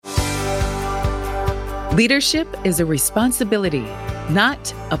Leadership is a responsibility,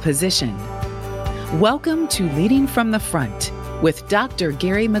 not a position. Welcome to Leading from the Front with Dr.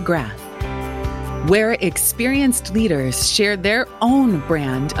 Gary McGrath, where experienced leaders share their own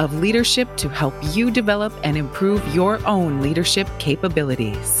brand of leadership to help you develop and improve your own leadership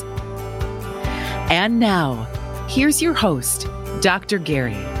capabilities. And now, here's your host, Dr.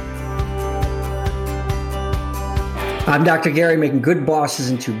 Gary. I'm Dr. Gary, making good bosses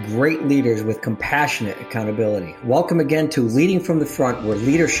into great leaders with compassionate accountability. Welcome again to Leading from the Front, where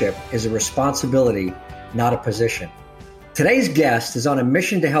leadership is a responsibility, not a position. Today's guest is on a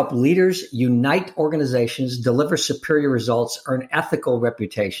mission to help leaders unite organizations, deliver superior results, earn ethical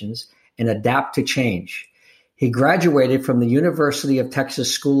reputations, and adapt to change. He graduated from the University of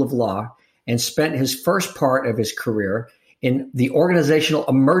Texas School of Law and spent his first part of his career in the organizational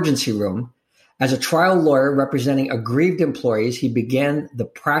emergency room. As a trial lawyer representing aggrieved employees, he began the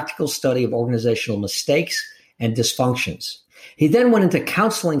practical study of organizational mistakes and dysfunctions. He then went into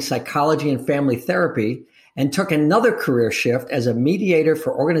counseling, psychology, and family therapy and took another career shift as a mediator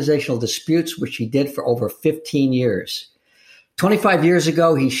for organizational disputes, which he did for over 15 years. 25 years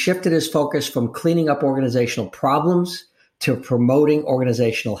ago, he shifted his focus from cleaning up organizational problems to promoting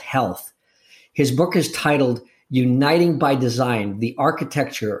organizational health. His book is titled Uniting by Design, the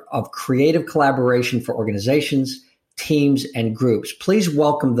Architecture of Creative Collaboration for Organizations, Teams, and Groups. Please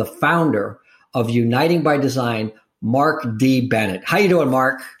welcome the founder of Uniting by Design, Mark D. Bennett. How you doing,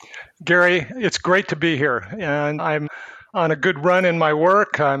 Mark? Gary, it's great to be here, and I'm on a good run in my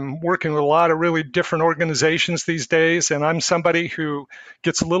work. I'm working with a lot of really different organizations these days, and I'm somebody who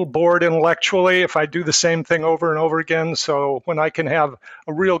gets a little bored intellectually if I do the same thing over and over again. So when I can have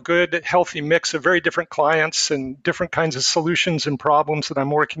a real good, healthy mix of very different clients and different kinds of solutions and problems that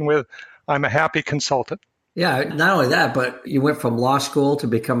I'm working with, I'm a happy consultant. Yeah, not only that, but you went from law school to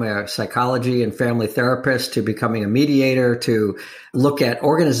become a psychology and family therapist to becoming a mediator to look at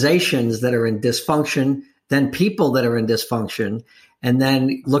organizations that are in dysfunction, then people that are in dysfunction, and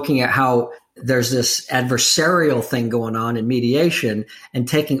then looking at how there's this adversarial thing going on in mediation and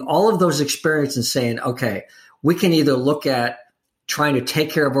taking all of those experiences and saying, okay, we can either look at trying to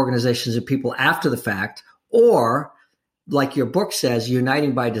take care of organizations and people after the fact, or like your book says,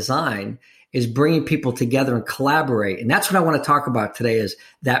 Uniting by Design is bringing people together and collaborate. And that's what I want to talk about today is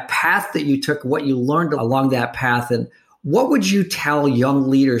that path that you took, what you learned along that path. And what would you tell young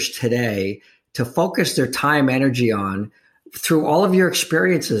leaders today to focus their time, energy on through all of your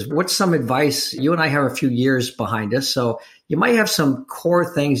experiences? What's some advice? You and I have a few years behind us, so you might have some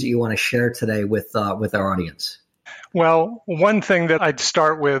core things that you want to share today with our audience. Well, one thing that I'd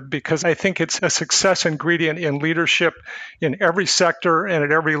start with, because I think it's a success ingredient in leadership in every sector and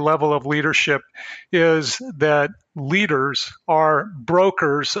at every level of leadership, is that leaders are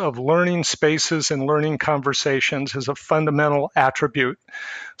brokers of learning spaces and learning conversations as a fundamental attribute.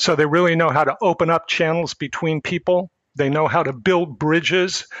 So they really know how to open up channels between people. They know how to build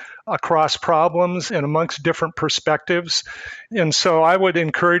bridges across problems and amongst different perspectives. And so I would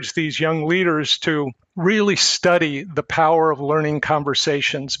encourage these young leaders to really study the power of learning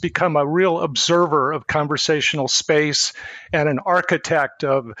conversations, become a real observer of conversational space and an architect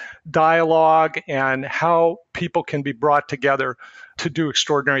of dialogue and how people can be brought together to do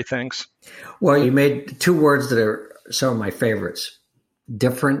extraordinary things. Well, you made two words that are some of my favorites: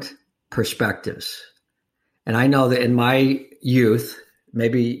 different perspectives. And I know that in my youth,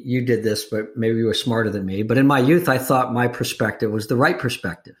 maybe you did this, but maybe you were smarter than me. But in my youth, I thought my perspective was the right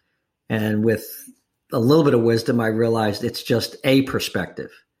perspective. And with a little bit of wisdom, I realized it's just a perspective.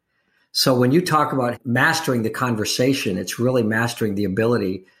 So when you talk about mastering the conversation, it's really mastering the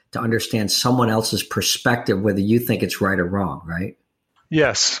ability to understand someone else's perspective, whether you think it's right or wrong, right?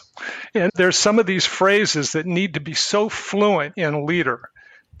 Yes. And there's some of these phrases that need to be so fluent in a leader.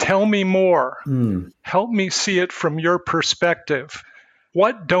 Tell me more. Help me see it from your perspective.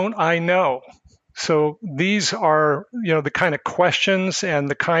 What don't I know? So these are, the kind of questions and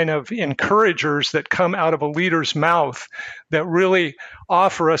the kind of encouragers that come out of a leader's mouth that really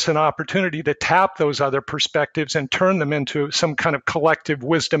offer us an opportunity to tap those other perspectives and turn them into some kind of collective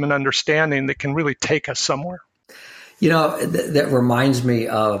wisdom and understanding that can really take us somewhere. That reminds me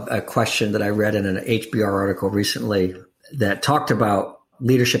of a question that I read in an HBR article recently that talked about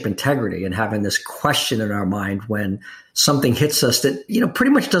leadership integrity and having this question in our mind when something hits us that,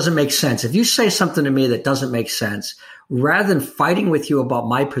 pretty much doesn't make sense. If you say something to me that doesn't make sense, rather than fighting with you about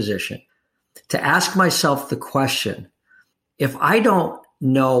my position, to ask myself the question, if I don't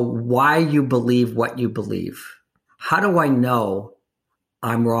know why you believe what you believe, how do I know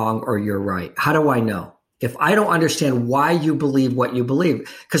I'm wrong or you're right? How do I know? if I don't understand why you believe what you believe,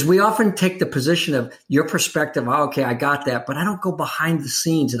 because we often take the position of your perspective, oh, okay, I got that, but I don't go behind the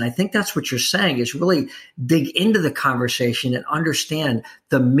scenes. And I think that's what you're saying is really dig into the conversation and understand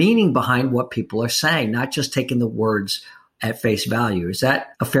the meaning behind what people are saying, not just taking the words at face value. Is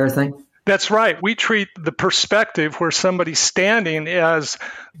that a fair thing? That's right. We treat the perspective where somebody's standing as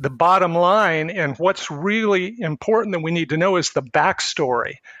the bottom line, and what's really important that we need to know is the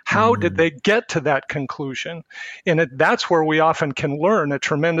backstory. How did they get to that conclusion? And that's where we often can learn a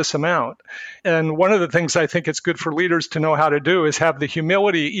tremendous amount. And one of the things I think it's good for leaders to know how to do is have the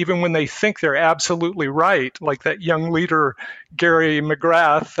humility, even when they think they're absolutely right, like that young leader, Gary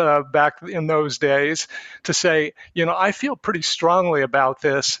McGrath, back in those days, to say, I feel pretty strongly about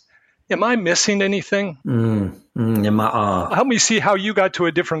this. Am I missing anything? Help me see how you got to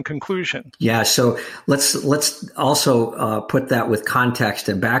a different conclusion. Yeah, so let's also put that with context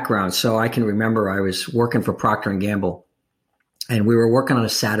and background. So I can remember I was working for Procter & Gamble, and we were working on a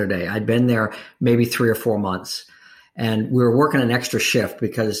Saturday. I'd been there maybe 3 or 4 months, and we were working an extra shift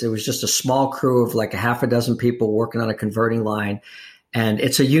because it was just a small crew of like a half a dozen people working on a converting line, and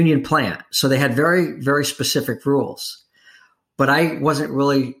it's a union plant. So they had very, very specific rules. But I wasn't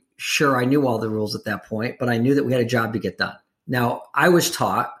really sure I knew all the rules at that point, but I knew that we had a job to get done. Now, I was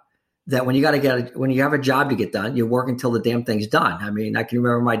taught that when you have a job to get done, you work until the damn thing's done. I mean, I can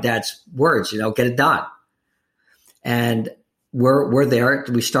remember my dad's words, get it done. And we're there.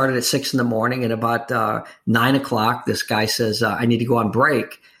 We started at 6 a.m. and about 9 o'clock, this guy says, I need to go on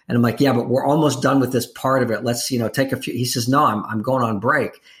break. And I'm like, yeah, but we're almost done with this part of it. Let's, take a few. He says, no, I'm going on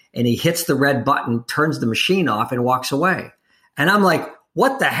break. And he hits the red button, turns the machine off, and walks away. And I'm like,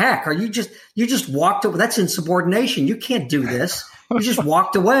 what the heck? You just walked away. That's insubordination. You can't do this. You just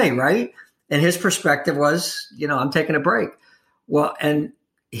walked away, right? And his perspective was, I'm taking a break. Well, and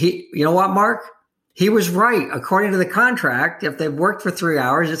he, you know what, Mark? He was right. According to the contract, if they've worked for 3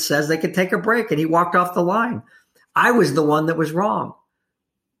 hours, it says they could take a break, and he walked off the line. I was the one that was wrong.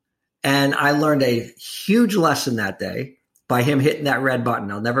 And I learned a huge lesson that day by him hitting that red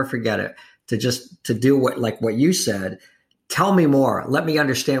button. I'll never forget it. To do what you said. Tell me more. Let me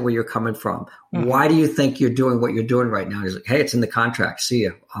understand where you're coming from. Mm-hmm. Why do you think you're doing what you're doing right now? He's like, hey, it's in the contract. See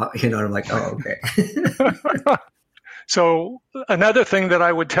you. And I'm like, oh, okay. So another thing that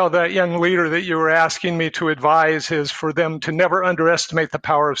I would tell that young leader that you were asking me to advise is for them to never underestimate the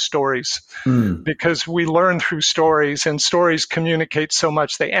power of stories, because we learn through stories, and stories communicate so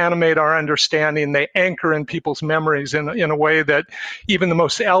much. They animate our understanding. They anchor in people's memories in a way that even the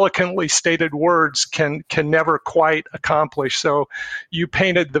most eloquently stated words can never quite accomplish. So you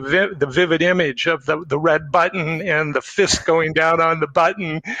painted the vivid image of the red button and the fist going down on the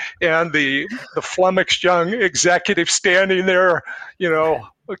button and the flummoxed young executive standing there,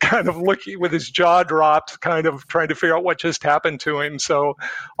 kind of looking with his jaw dropped, kind of trying to figure out what just happened to him. So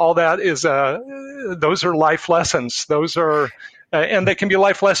all that is, those are life lessons. Those are, and they can be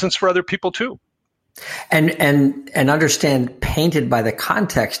life lessons for other people too. And understand, painted by the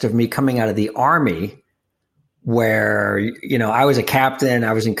context of me coming out of the Army, where, I was a captain,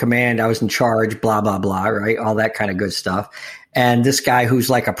 I was in command, I was in charge, blah, blah, blah, right? All that kind of good stuff. And this guy who's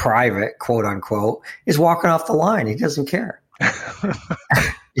like a private, quote unquote, is walking off the line. He doesn't care.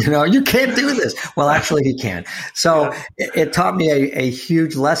 You can't do this. Well, actually he can. So it taught me a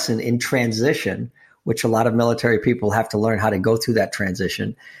huge lesson in transition, which a lot of military people have to learn how to go through that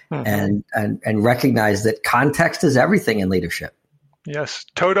transition, and recognize that context is everything in leadership. Yes.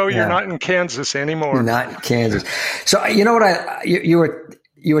 Toto, you're not in Kansas anymore. You're not in Kansas. So you know what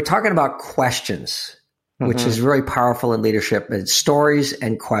you were talking about questions, which is really powerful in leadership. It's stories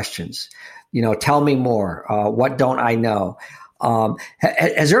and questions. Tell me more. What don't I know?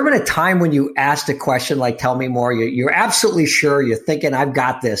 Has there been a time when you asked a question like, tell me more? You're absolutely sure, you're thinking, I've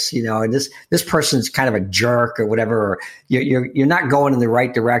got this, and this person's kind of a jerk or whatever, or you're not going in the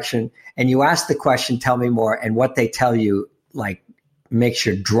right direction. And you ask the question, tell me more. And what they tell you, like, makes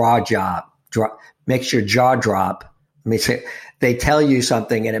your jaw drop. They tell you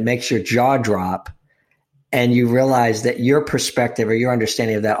something and it makes your jaw drop. And you realize that your perspective or your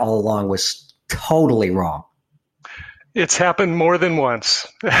understanding of that all along was totally wrong. It's happened more than once.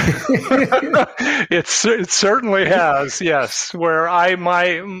 It certainly has, yes. Where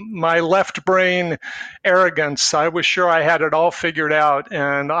my left brain arrogance, I was sure I had it all figured out,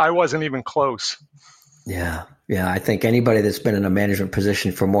 and I wasn't even close. Yeah. I think anybody that's been in a management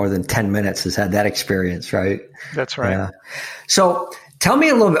position for more than 10 minutes has had that experience, right? That's right. Yeah. So tell me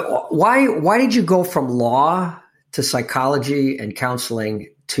a little bit, why did you go from law to psychology and counseling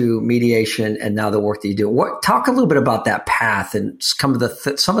to mediation and now the work that you do. Talk a little bit about that path and some of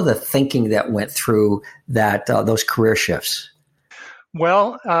the thinking that went through that those career shifts.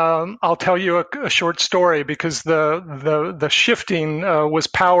 Well, I'll tell you a short story because the shifting was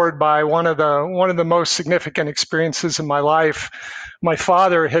powered by one of the most significant experiences in my life. My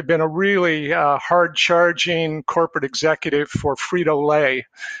father had been a really hard-charging corporate executive for Frito-Lay,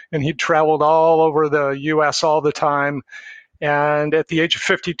 and he'd traveled all over the U.S. all the time. And at the age of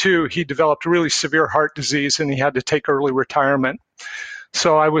 52, he developed really severe heart disease, and he had to take early retirement.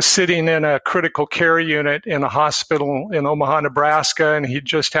 So I was sitting in a critical care unit in a hospital in Omaha, Nebraska, and he'd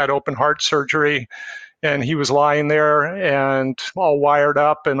just had open heart surgery. And he was lying there and all wired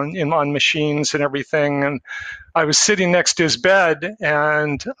up and on machines and everything. And I was sitting next to his bed,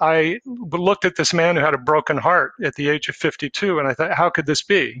 and I looked at this man who had a broken heart at the age of 52. And I thought, how could this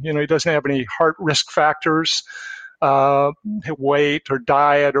be? You know, he doesn't have any heart risk factors, weight or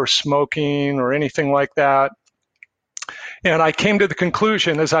diet or smoking or anything like that. And I came to the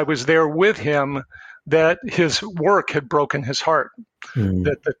conclusion as I was there with him that his work had broken his heart,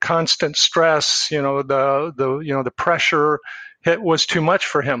 that the constant stress, the pressure, it was too much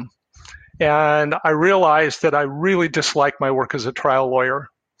for him. And I realized that I really disliked my work as a trial lawyer,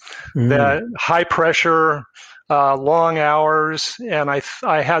 that high pressure, long hours. And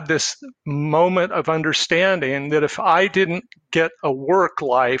I had this moment of understanding that if I didn't get a work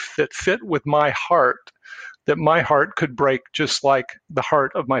life that fit with my heart, that my heart could break just like the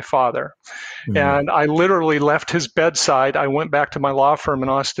heart of my father. And I literally left his bedside. I went back to my law firm in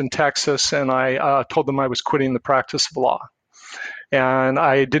Austin, Texas, and I told them I was quitting the practice of law. And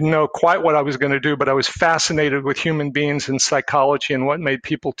I didn't know quite what I was going to do, but I was fascinated with human beings and psychology and what made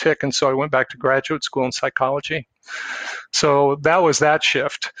people tick. And so I went back to graduate school in psychology. So that was that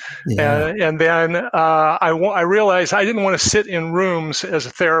shift. Yeah. And then I realized I didn't want to sit in rooms as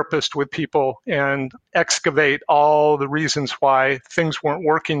a therapist with people and excavate all the reasons why things weren't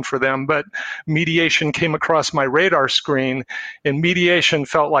working for them. But mediation came across my radar screen, and mediation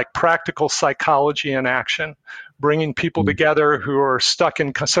felt like practical psychology in action, bringing people together who are stuck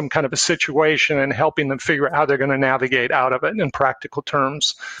in some kind of a situation and helping them figure out how they're going to navigate out of it in practical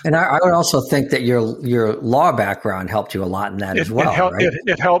terms. And I would also think that your law background helped you a lot in that as well, right?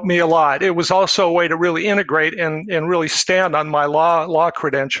 It helped me a lot. It was also a way to really integrate and really stand on my law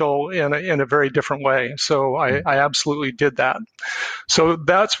credential in a very different way. So I absolutely did that. So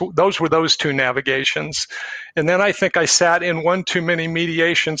those were those two navigations. And then I think I sat in one too many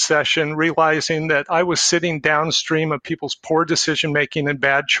mediation session, realizing that I was sitting downstream of people's poor decision-making and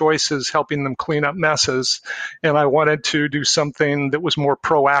bad choices, helping them clean up messes. And I wanted to do something that was more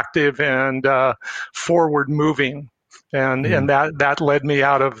proactive and forward-moving. And that led me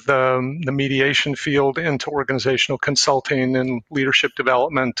out of the mediation field into organizational consulting and leadership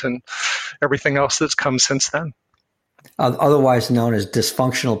development and everything else that's come since then. Otherwise known as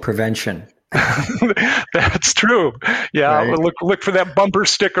dysfunctional prevention. That's true. Yeah, right. Look for that bumper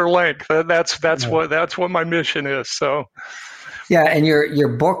sticker link. That's what my mission is. So, yeah, and your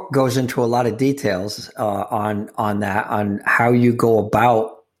book goes into a lot of details on how you go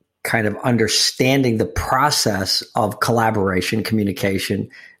about kind of understanding the process of collaboration, communication,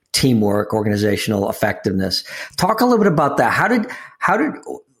 teamwork, organizational effectiveness. Talk a little bit about that. How did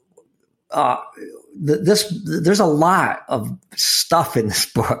there's a lot of stuff in this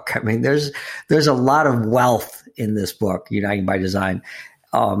book. I mean, there's a lot of wealth in this book, Uniting by Design.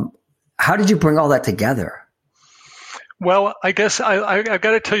 How did you bring all that together? Well, I guess I've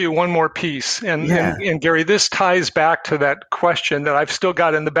got to tell you one more piece. And Gary, this ties back to that question that I've still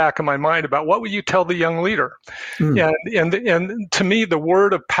got in the back of my mind about what would you tell the young leader? And to me, the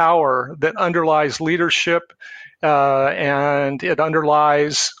word of power that underlies leadership and it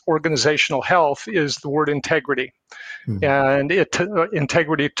underlies organizational health is the word integrity. And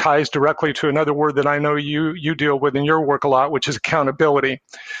integrity ties directly to another word that I know you deal with in your work a lot, which is accountability.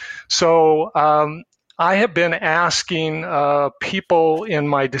 So I have been asking people in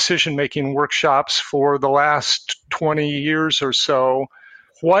my decision-making workshops for the last 20 years or so,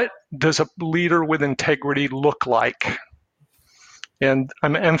 what does a leader with integrity look like? And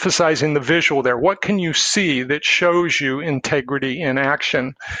I'm emphasizing the visual there. What can you see that shows you integrity in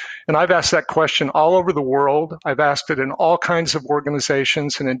action? And I've asked that question all over the world. I've asked it in all kinds of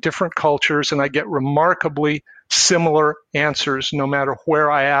organizations and in different cultures, and I get remarkably similar answers no matter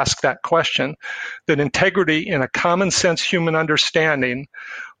where I ask that question. That integrity in a common sense human understanding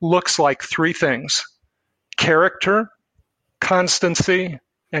looks like three things: character, constancy,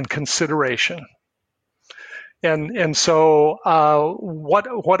 and consideration. And so what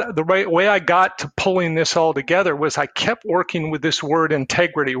the right way I got to pulling this all together was I kept working with this word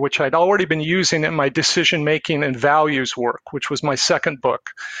integrity, which I'd already been using in my decision making and values work, which was my second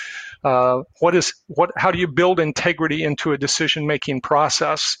book. How do you build integrity into a decision-making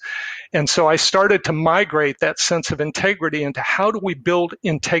process? And so I started to migrate that sense of integrity into how do we build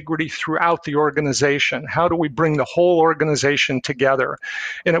integrity throughout the organization? How do we bring the whole organization together?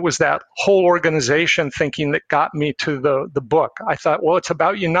 And it was that whole organization thinking that got me to the book. I thought, well, it's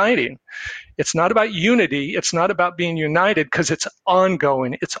about uniting. It's not about unity. It's not about being united because it's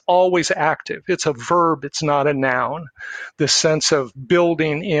ongoing. It's always active. It's a verb. It's not a noun. This sense of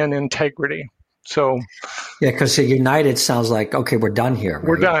building in integrity. So, yeah, because united sounds like, okay, we're done here. Right?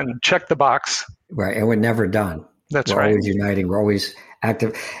 We're done. Check the box. Right. And we're never done. That's we're right. We're always uniting. We're always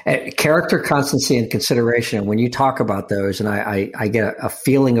active. Character, constancy, and consideration. And when you talk about those, and I get a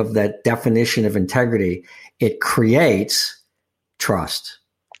feeling of that definition of integrity, it creates trust.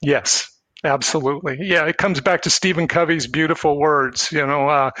 Yes. Absolutely. Yeah, it comes back to Stephen Covey's beautiful words,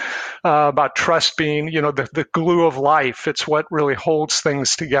 about trust being, the glue of life. It's what really holds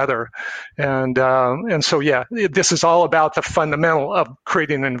things together. And so, yeah, this is all about the fundamental of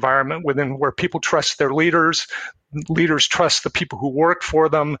creating an environment within where people trust their leaders trust the people who work for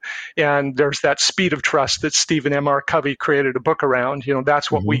them. And there's that speed of trust that Stephen M.R. Covey created a book around. That's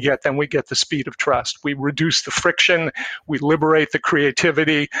what we get. Then we get the speed of trust. We reduce the friction. We liberate the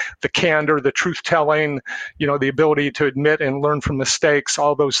creativity, the candor, the truth-telling, the ability to admit and learn from mistakes.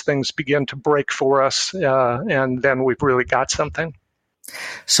 All those things begin to break for us. And then we've really got something.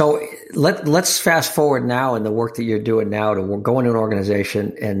 So let's fast forward now in the work that you're doing now to go into an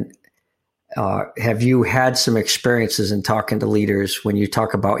organization and have you had some experiences in talking to leaders when you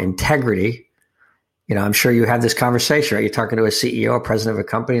talk about integrity? I'm sure you had this conversation, right? You're talking to a CEO, a president of a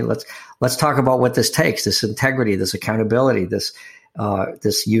company. Let's talk about what this takes, this integrity, this accountability, this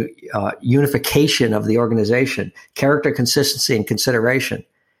unification of the organization, character, consistency, and consideration.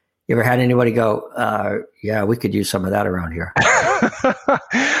 You ever had anybody go, yeah, we could use some of that around here?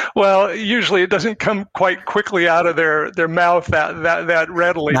 Well, usually it doesn't come quite quickly out of their mouth that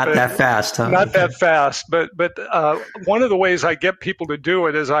readily. Not that fast, huh? Not that fast. But one of the ways I get people to do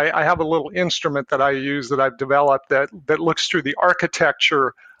it is I have a little instrument that I use that I've developed that looks through the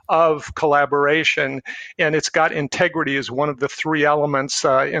architecture of collaboration, and it's got integrity as one of the three elements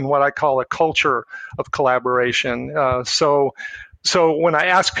in what I call a culture of collaboration. So when I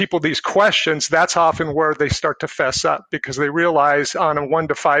ask people these questions, that's often where they start to fess up because they realize on a 1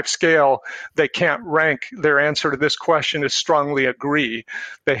 to 5 scale, they can't rank their answer to this question as strongly agree.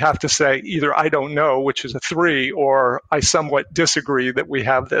 They have to say either I don't know, which is a 3, or I somewhat disagree that we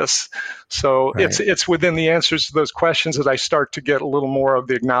have this. So right. It's within the answers to those questions that I start to get a little more of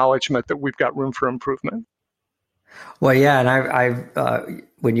the acknowledgement that we've got room for improvement. Well, yeah, and I've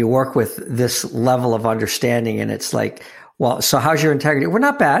when you work with this level of understanding, and it's like, well, so how's your integrity? We're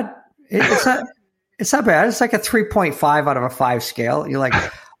not bad. It's not bad. It's like a 3.5 out of a 5 scale. You're like,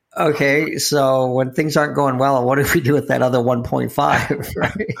 okay, so when things aren't going well, what do we do with that other 1.5?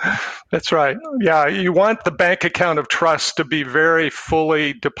 Right? That's right. Yeah, you want the bank account of trust to be very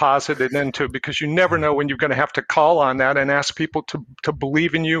fully deposited into, because you never know when you're going to have to call on that and ask people to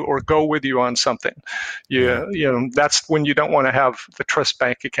believe in you or go with you on something. That's when you don't want to have the trust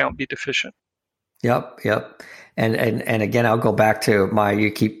bank account be deficient. Yep. And again, I'll go back to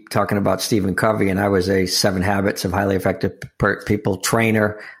you keep talking about Stephen Covey, and I was a 7 Habits of Highly Effective People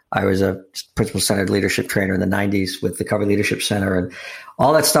trainer. I was a principle-centered leadership trainer in the 90s with the Covey Leadership Center. And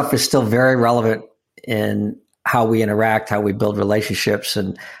all that stuff is still very relevant in how we interact, how we build relationships,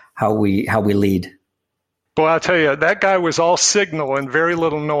 and how we lead. Well, I'll tell you, that guy was all signal and very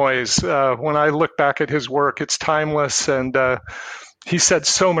little noise. When I look back at his work, it's timeless, and he said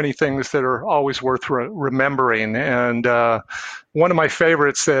so many things that are always worth remembering. And one of my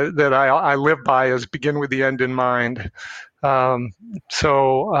favorites that I live by is begin with the end in mind. And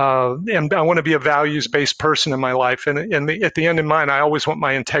I want to be a values-based person in my life. And at the end in mind, I always want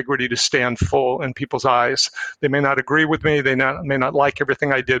my integrity to stand full in people's eyes. They may not agree with me. They may not like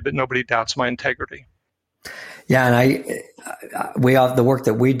everything I did, but nobody doubts my integrity. Yeah, and the work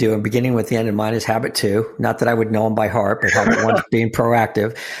that we do, and beginning with the end in mind, is habit 2. Not that I would know them by heart, but habit 1 is being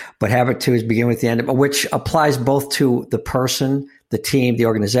proactive. But habit 2 is begin with the end, which applies both to the person, the team, the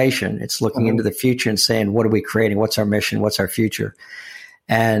organization. It's looking into the future and saying, what are we creating? What's our mission? What's our future?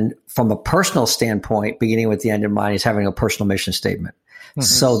 And from a personal standpoint, beginning with the end in mind is having a personal mission statement.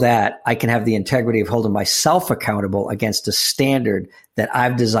 so that I can have the integrity of holding myself accountable against a standard that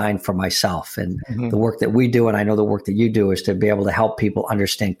I've designed for myself. And the work that we do, and I know the work that you do, is to be able to help people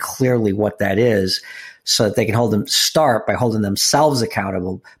understand clearly what that is so that they can start by holding themselves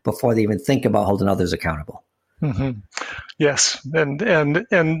accountable before they even think about holding others accountable. Yes.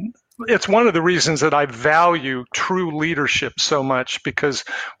 And it's one of the reasons that I value true leadership so much, because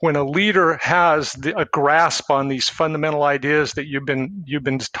when a leader has a grasp on these fundamental ideas that you've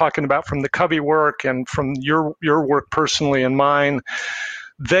been talking about from the Covey work and from your work personally and mine,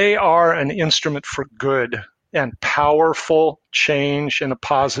 they are an instrument for good and powerful change in a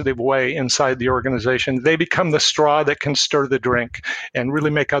positive way inside the organization. They become the straw that can stir the drink and really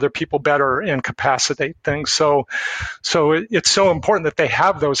make other people better and capacitate things. So it's so important that they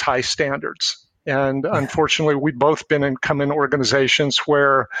have those high standards. And unfortunately, we've both come in organizations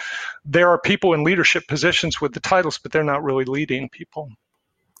where there are people in leadership positions with the titles, but they're not really leading people.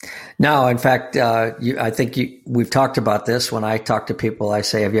 No, in fact, I think we've talked about this. When I talk to people, I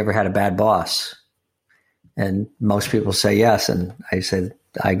say, have you ever had a bad boss? And most people say yes. And I say,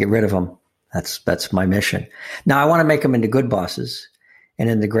 I get rid of them. That's my mission. Now, I want to make them into good bosses and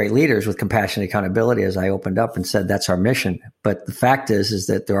into great leaders with compassion and accountability, as I opened up and said, that's our mission. But the fact is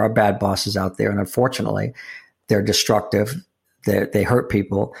that there are bad bosses out there. And unfortunately, they're destructive. They hurt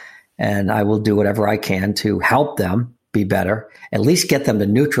people. And I will do whatever I can to help them be better, at least get them to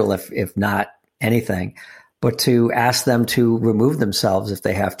neutral, if not anything, but to ask them to remove themselves if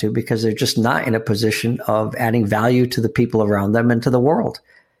they have to, because they're just not in a position of adding value to the people around them and to the world.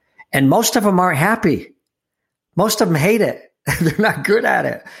 And most of them aren't happy. Most of them hate it. They're not good at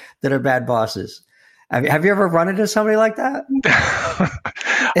it, that are bad bosses. Have you ever run into somebody like that?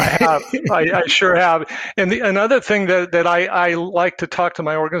 I have. I sure have. And another thing that I like to talk to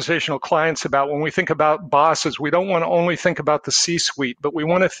my organizational clients about when we think about bosses, we don't want to only think about the C-suite, but we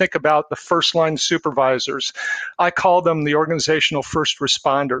want to think about the first line supervisors. I call them the organizational first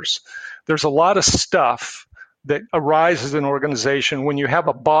responders. There's a lot of stuff that arises in an organization when you have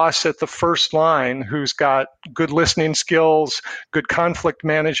a boss at the first line who's got good listening skills, good conflict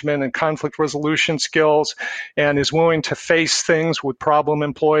management and conflict resolution skills, and is willing to face things with problem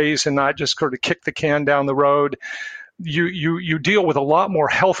employees and not just sort of kick the can down the road. You deal with a lot more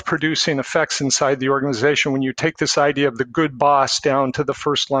health-producing effects inside the organization when you take this idea of the good boss down to the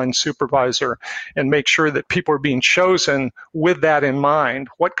first-line supervisor and make sure that people are being chosen with that in mind.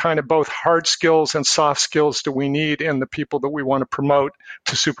 What kind of both hard skills and soft skills do we need in the people that we want to promote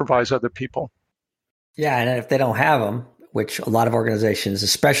to supervise other people? Yeah, and if they don't have them, which a lot of organizations,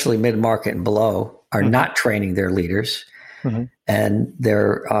 especially mid-market and below, are not training their leaders, and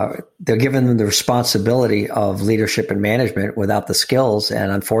they're giving them the responsibility of leadership and management without the skills.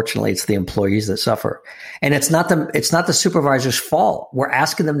 And unfortunately, it's the employees that suffer. And it's not the supervisor's fault. We're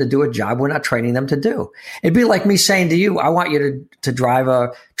asking them to do a job we're not training them to do. It'd be like me saying to you, I want you to drive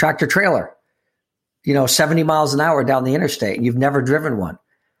a tractor trailer, 70 miles an hour down the interstate, and you've never driven one.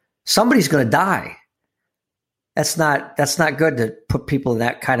 Somebody's going to die. That's not good to put people in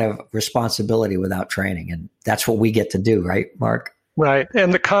that kind of responsibility without training. And that's what we get to do, right, Mark? Right.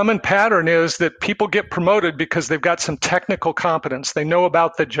 And the common pattern is that people get promoted because they've got some technical competence. They know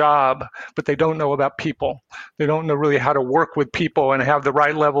about the job, but they don't know about people. They don't know really how to work with people and have the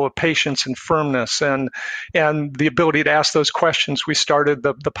right level of patience and firmness and the ability to ask those questions we started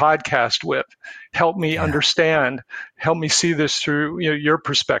the podcast with. Help me understand. Help me see this through your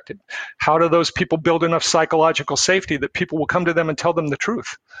perspective. How do those people build enough psychological safety that people will come to them and tell them the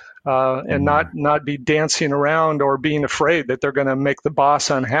truth? And not be dancing around or being afraid that they're going to make the boss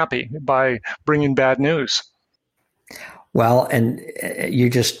unhappy by bringing bad news. Well, and you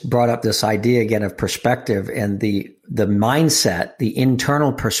just brought up this idea again of perspective and the mindset, the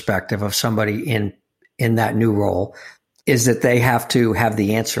internal perspective of somebody in that new role is that they have to have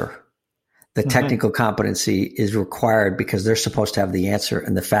the answer. The technical competency is required because they're supposed to have the answer.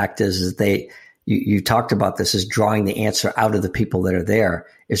 And the fact is that you talked about this, is drawing the answer out of the people that are there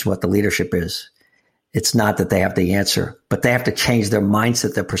is what the leadership is. It's not that they have the answer, but they have to change their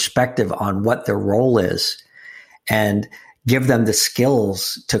mindset, their perspective on what their role is, and give them the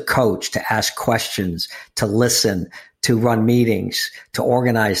skills to coach, to ask questions, to listen, to run meetings, to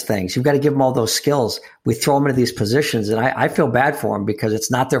organize things. You've got to give them all those skills. We throw them into these positions, and I feel bad for them because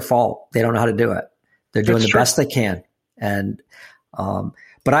it's not their fault. They don't know how to do it. They're doing the best they can. And,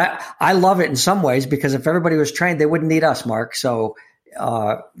 but I love it in some ways because if everybody was trained, they wouldn't need us, Mark. So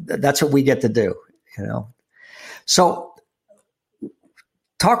that's what we get to do, So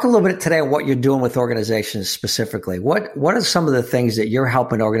talk a little bit today on what you're doing with organizations specifically. What are some of the things that you're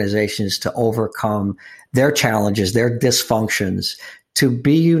helping organizations to overcome their challenges, their dysfunctions, to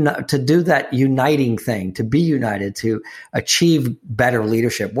do that uniting thing, to be united, to achieve better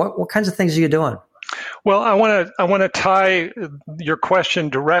leadership? What kinds of things are you doing? Well, I want to tie your question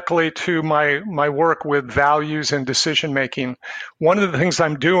directly to my work with values and decision making. One of the things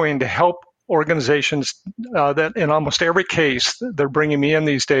I'm doing to help organizations that in almost every case they're bringing me in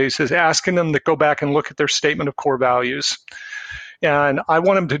these days is asking them to go back and look at their statement of core values. And I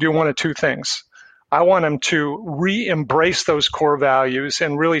want them to do one of two things. I want them to re-embrace those core values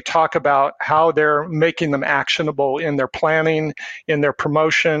and really talk about how they're making them actionable in their planning, in their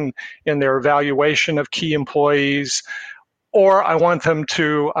promotion, in their evaluation of key employees. Or I want them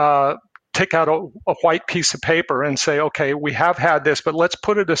to take out a white piece of paper and say, okay, we have had this, but let's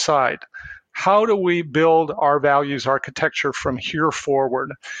put it aside. How do we build our values architecture from here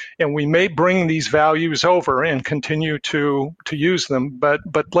forward? And we may bring these values over and continue to use them, but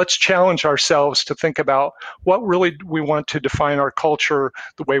let's challenge ourselves to think about what really we want to define our culture,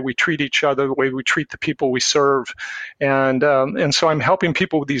 the way we treat each other, the way we treat the people we serve. And so I'm helping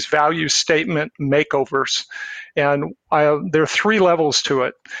people with these value statement makeovers. And there are three levels to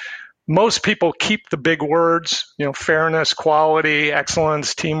it. Most people keep the big words, fairness, quality,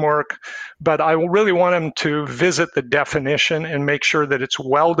 excellence, teamwork, but I really want them to visit the definition and make sure that it's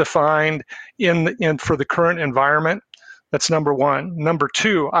well defined for the current environment. That's number one. Number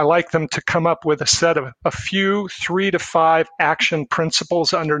two, I like them to come up with a set of a few 3 to 5 action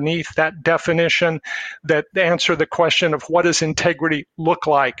principles underneath that definition that answer the question of what does integrity look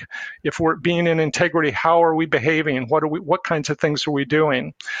like? If we're being in integrity, how are we behaving? What kinds of things are we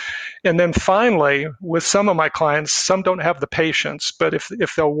doing? And then finally, with some of my clients, some don't have the patience, but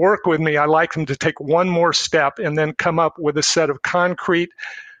if they'll work with me, I like them to take one more step and then come up with a set of concrete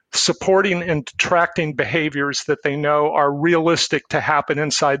supporting and detracting behaviors that they know are realistic to happen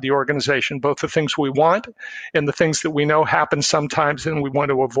inside the organization, both the things we want and the things that we know happen sometimes and we want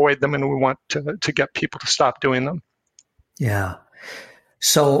to avoid them and we want to get people to stop doing them. Yeah.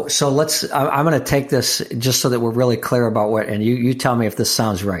 So I'm going to take this just so that we're really clear about and you tell me if this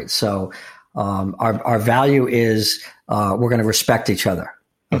sounds right. So our value is we're going to respect each other.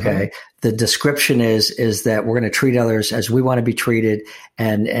 Okay. Mm-hmm. The description is that we're going to treat others as we want to be treated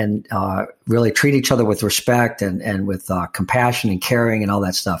and really treat each other with respect and with compassion and caring and all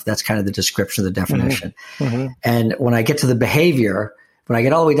that stuff. That's kind of the description of the definition. Mm-hmm. Mm-hmm. And when I get to the behavior, when I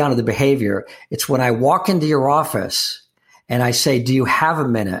get all the way down to the behavior, it's when I walk into your office and I say, do you have a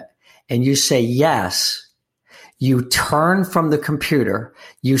minute? And you say, yes. You turn from the computer,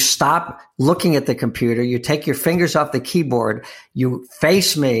 you stop looking at the computer, you take your fingers off the keyboard, you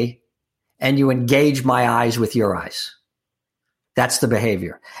face me, and you engage my eyes with your eyes. That's the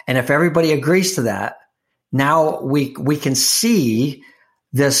behavior. And if everybody agrees to that, now we can see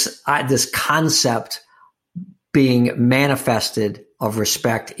this concept being manifested of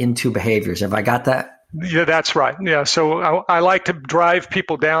respect into behaviors. Have I got that? Yeah, that's right. Yeah. So I like to drive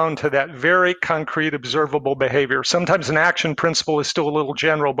people down to that very concrete, observable behavior. Sometimes an action principle is still a little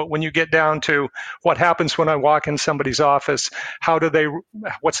general, but when you get down to what happens when I walk in somebody's office,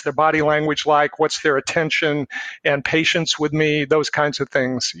 what's their body language like? What's their attention and patience with me? Those kinds of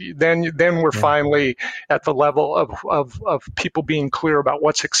things. Then we're finally at the level of people being clear about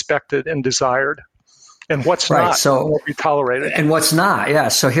what's expected and desired. And what's not, so won't be tolerated. And what's not, yeah.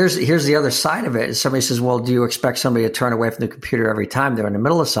 So here's the other side of it. Somebody says, well, do you expect somebody to turn away from the computer every time they're in the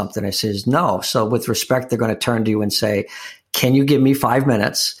middle of something? I says, no. So with respect, they're going to turn to you and say, can you give me 5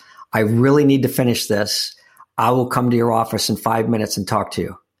 minutes? I really need to finish this. I will come to your office in 5 minutes and talk to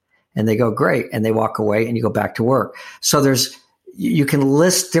you. And they go, great. And they walk away and you go back to work. So you can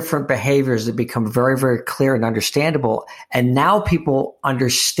list different behaviors that become very, very clear and understandable. And now people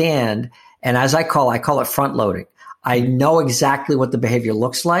understand. And as I call it front loading. I know exactly what the behavior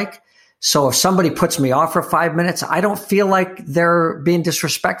looks like. So if somebody puts me off for 5 minutes, I don't feel like they're being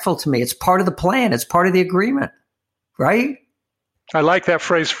disrespectful to me. It's part of the plan. It's part of the agreement, right? I like that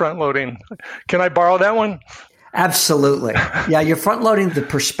phrase, front loading. Can I borrow that one? Absolutely. Yeah, you're front loading the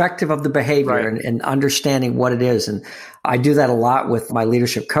perspective of the behavior right. and understanding what it is. And I do that a lot with my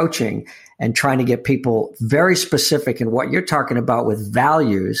leadership coaching and trying to get people very specific in what you're talking about with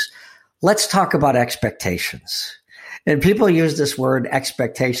values. Let's talk about expectations. And people use this word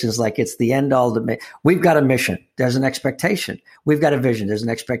expectations like it's the end all. We've got a mission. There's an expectation. We've got a vision. There's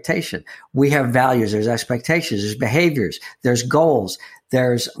an expectation. We have values. There's expectations. There's behaviors. There's goals.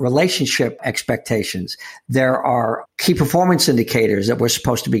 There's relationship expectations. There are key performance indicators that we're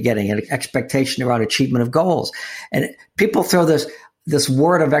supposed to be getting, an expectation around achievement of goals. And people throw this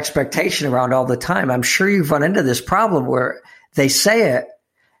word of expectation around all the time. I'm sure you've run into this problem where they say it.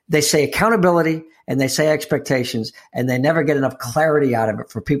 They say accountability and they say expectations, and they never get enough clarity out of it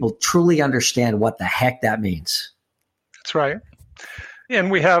for people to truly understand what the heck that means. That's right. And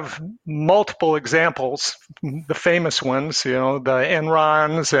we have multiple examples, the famous ones, the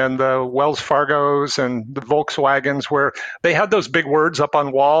Enrons and the Wells Fargos and the Volkswagens, where they had those big words up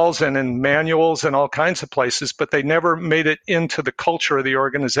on walls and in manuals and all kinds of places, but they never made it into the culture of the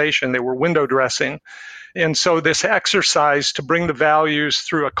organization. They were window dressing. And so this exercise to bring the values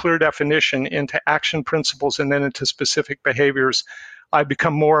through a clear definition into action principles and then into specific behaviors, I've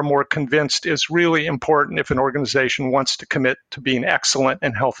become more and more convinced is really important if an organization wants to commit to being excellent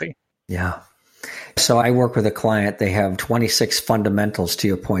and healthy. Yeah. So I work with a client. They have 26 fundamentals, to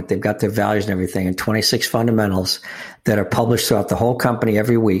your point. They've got their values and everything, and 26 fundamentals that are published throughout the whole company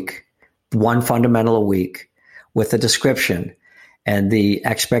every week, one fundamental a week with a description. And the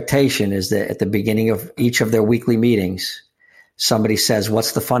expectation is that at the beginning of each of their weekly meetings, somebody says,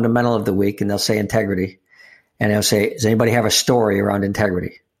 what's the fundamental of the week? And they'll say integrity. And they'll say, does anybody have a story around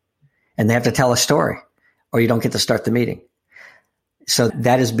integrity? And they have to tell a story or you don't get to start the meeting. So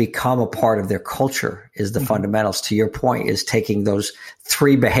that has become a part of their culture, is the fundamentals. To your point, is taking those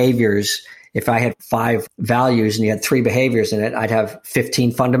 3 behaviors. If I had 5 values and you had 3 behaviors in it, I'd have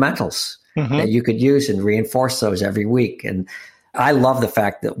 15 fundamentals that you could use and reinforce those every week. And I love the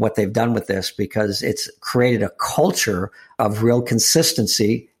fact that what they've done with this, because it's created a culture of real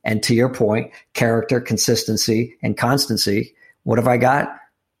consistency. And to your point, character, consistency, and constancy. What have I got?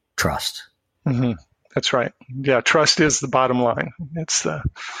 Trust. Mm-hmm. That's right. Yeah, trust is the bottom line.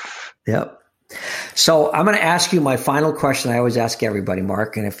 Yep. So I'm going to ask you my final question. I always ask everybody,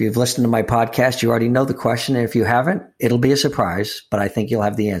 Mark. And if you've listened to my podcast, you already know the question. And if you haven't, it'll be a surprise, but I think you'll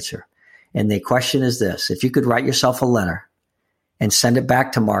have the answer. And the question is this: if you could write yourself a letter and send it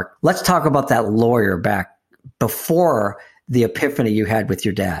back to Mark, let's talk about that lawyer back before the epiphany you had with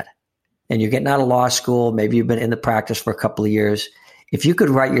your dad, and you're getting out of law school. Maybe you've been in the practice for a couple of years. If you could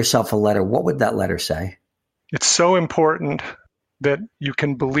write yourself a letter, what would that letter say? It's so important that you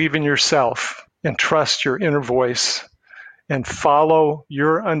can believe in yourself and trust your inner voice and follow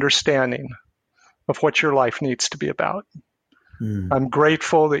your understanding of what your life needs to be about. I'm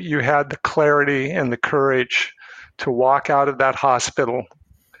grateful that you had the clarity and the courage to walk out of that hospital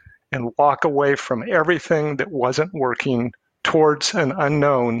and walk away from everything that wasn't working towards an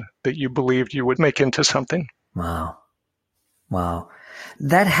unknown that you believed you would make into something. Wow.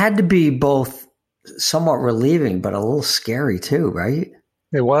 That had to be both somewhat relieving, but a little scary too, right?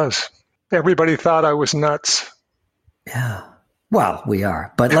 It was. Everybody thought I was nuts. Yeah. Well, we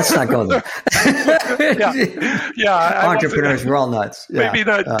are, but let's not go there. Yeah. Entrepreneurs, we're all nuts. Maybe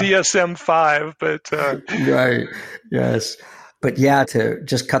not DSM-5, but... Right. Yes. But yeah, to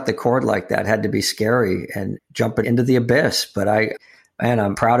just cut the cord like that had to be scary and jumping into the abyss. But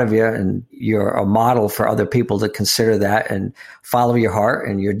I'm proud of you, and you're a model for other people to consider that and follow your heart,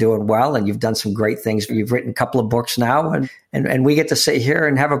 and you're doing well, and you've done some great things. You've written a couple of books now, and we get to sit here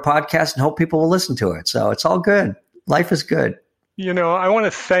and have a podcast and hope people will listen to it. So it's all good. Life is good. I want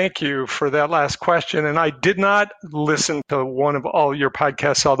to thank you for that last question. And I did not listen to one of all your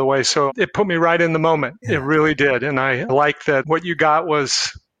podcasts all the way. So it put me right in the moment. Yeah. It really did. And I like that what you got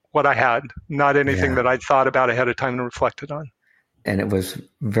was what I had, not anything that I'd thought about ahead of time and reflected on. And it was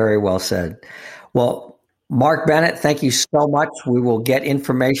very well said. Well, Mark Bennett, thank you so much. We will get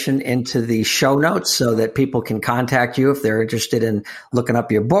information into the show notes so that people can contact you if they're interested in looking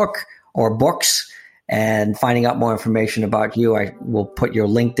up your book or books and finding out more information about you. I will put your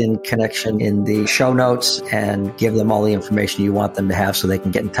LinkedIn connection in the show notes and give them all the information you want them to have so they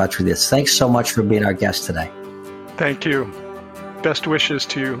can get in touch with you. Thanks so much for being our guest today. Thank you. Best wishes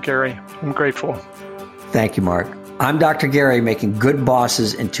to you, Gary. I'm grateful. Thank you, Mark. I'm Dr. Gary, making good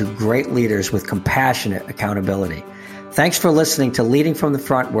bosses into great leaders with compassionate accountability. Thanks for listening to Leading from the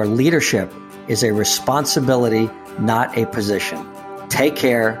Front, where leadership is a responsibility, not a position. Take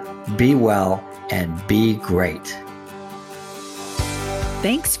care, be well, and be great.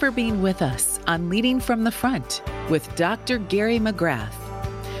 Thanks for being with us on Leading from the Front with Dr. Gary McGrath.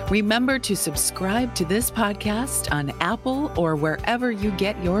 Remember to subscribe to this podcast on Apple or wherever you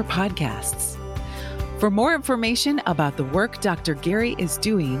get your podcasts. For more information about the work Dr. Gary is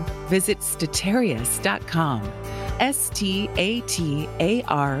doing, visit statarius.com,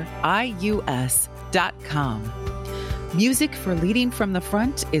 STATARIUS.com. Music for Leading from the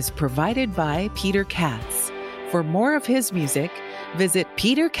Front is provided by Peter Katz. For more of his music, visit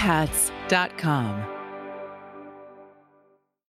peterkatz.com.